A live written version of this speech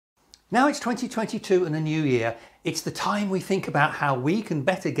Now it's 2022 and a new year. It's the time we think about how we can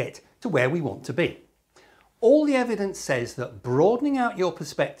better get to where we want to be. All the evidence says that broadening out your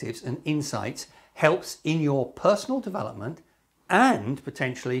perspectives and insights helps in your personal development and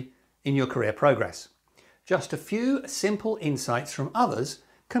potentially in your career progress. Just a few simple insights from others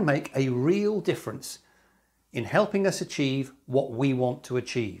can make a real difference in helping us achieve what we want to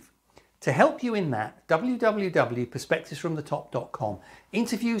achieve. To help you in that, www.perspectivesfromthetop.com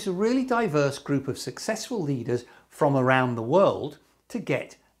interviews a really diverse group of successful leaders from around the world to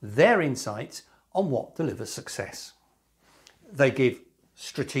get their insights on what delivers success. They give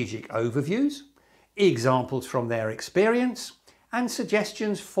strategic overviews, examples from their experience, and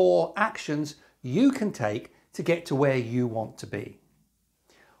suggestions for actions you can take to get to where you want to be.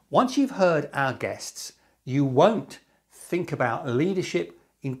 Once you've heard our guests, you won't think about leadership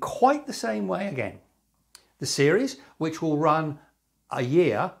in quite the same way again. The series, which will run a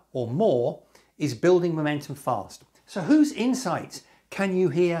year or more, is building momentum fast. So whose insights can you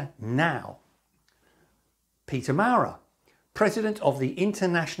hear now? Peter Maurer, President of the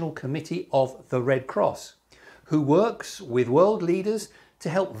International Committee of the Red Cross, who works with world leaders to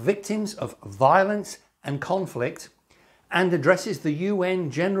help victims of violence and conflict and addresses the UN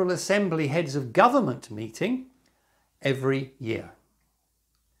General Assembly Heads of Government meeting every year.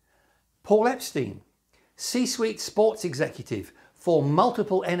 Paul Epstein, C-suite sports executive for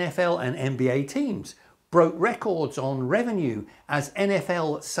multiple NFL and NBA teams, broke records on revenue as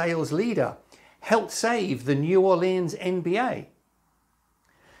NFL sales leader, helped save the New Orleans NBA.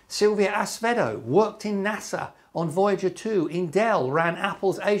 Sylvia Acevedo worked in NASA on Voyager 2, in Dell, ran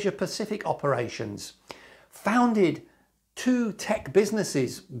Apple's Asia Pacific operations, founded 2 tech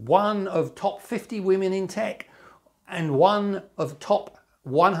businesses, one of top 50 women in tech and one of top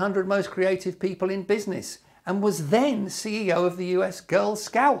 100 most creative people in business, and was then CEO of the US Girl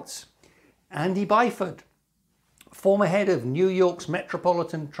Scouts. Andy Byford, former head of New York's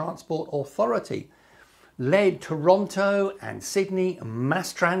Metropolitan Transport Authority, led Toronto and Sydney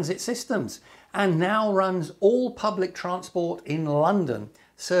mass transit systems and now runs all public transport in London,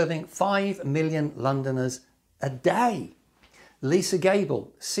 serving 5 million Londoners a day. Lisa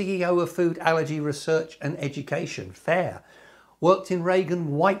Gable, CEO of Food Allergy Research and Education, FARE, worked in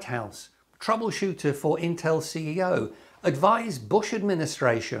Reagan White House, troubleshooter for Intel CEO, advised Bush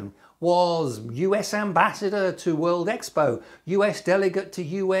administration, was US ambassador to World Expo, US delegate to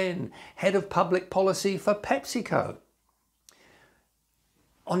UN, head of public policy for PepsiCo.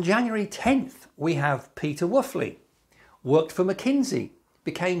 On January 10th, we have Peter Wuffley, worked for McKinsey,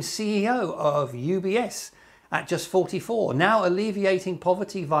 became CEO of UBS at just 44, now alleviating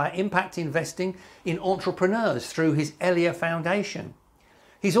poverty via impact investing in entrepreneurs through his Elia Foundation.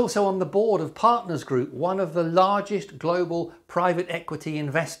 He's also on the board of Partners Group, one of the largest global private equity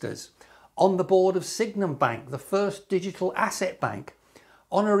investors, on the board of Sygnum Bank, the first digital asset bank,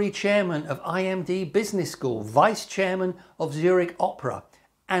 honorary chairman of IMD Business School, vice chairman of Zurich Opera,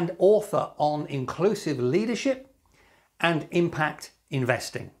 and author on inclusive leadership and impact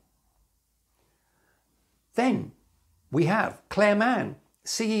investing. Then we have Claire Mann,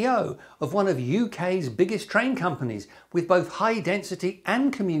 CEO of one of UK's biggest train companies with both high density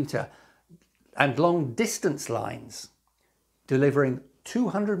and commuter and long distance lines, delivering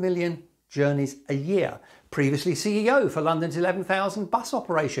 200 million journeys a year. Previously CEO for London's 11,000 bus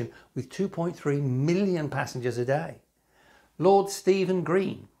operation with 2.3 million passengers a day. Lord Stephen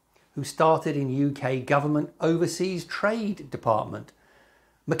Green, who started in UK government overseas trade department.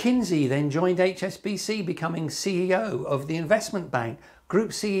 McKinsey then joined HSBC, becoming CEO of the investment bank, group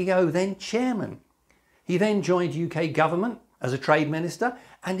CEO, then chairman. He then joined UK government as a trade minister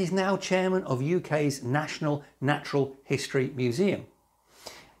and is now chairman of UK's National Natural History Museum.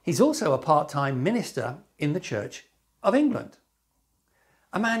 He's also a part-time minister in the Church of England.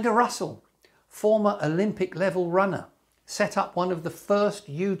 Amanda Russell, former Olympic level runner, set up one of the first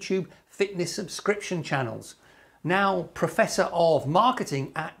YouTube fitness subscription channels, now Professor of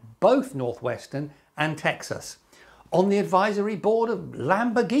Marketing at both Northwestern and Texas, on the advisory board of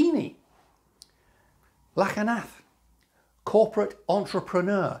Lamborghini. Lakanath, corporate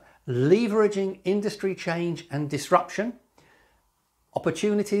entrepreneur, leveraging industry change and disruption,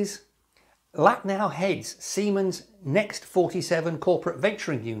 opportunities. Lak now heads Siemens' Next 47 corporate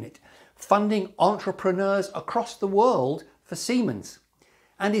venturing unit, funding entrepreneurs across the world for Siemens,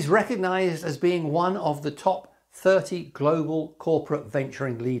 and is recognised as being one of the top 30 global corporate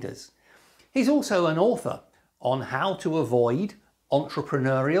venturing leaders. He's also an author on how to avoid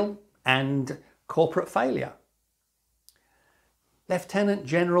entrepreneurial and corporate failure. Lieutenant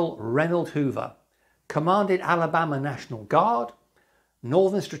General Reynold Hoover commanded Alabama National Guard,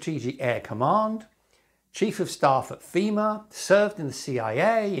 Northern Strategic Air Command, Chief of Staff at FEMA, served in the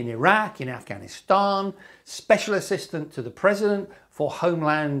CIA, in Iraq, in Afghanistan, Special Assistant to the President for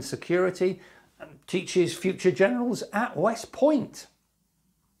Homeland Security, and teaches future generals at West Point.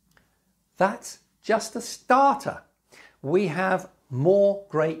 That's just a starter. We have more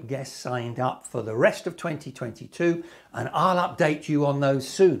great guests signed up for the rest of 2022, and I'll update you on those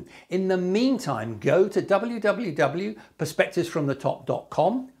soon. In the meantime, go to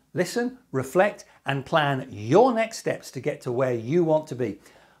www.perspectivesfromthetop.com, listen, reflect, and plan your next steps to get to where you want to be.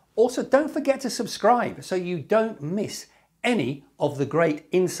 Also, don't forget to subscribe so you don't miss any of the great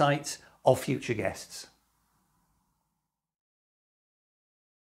insights of future guests.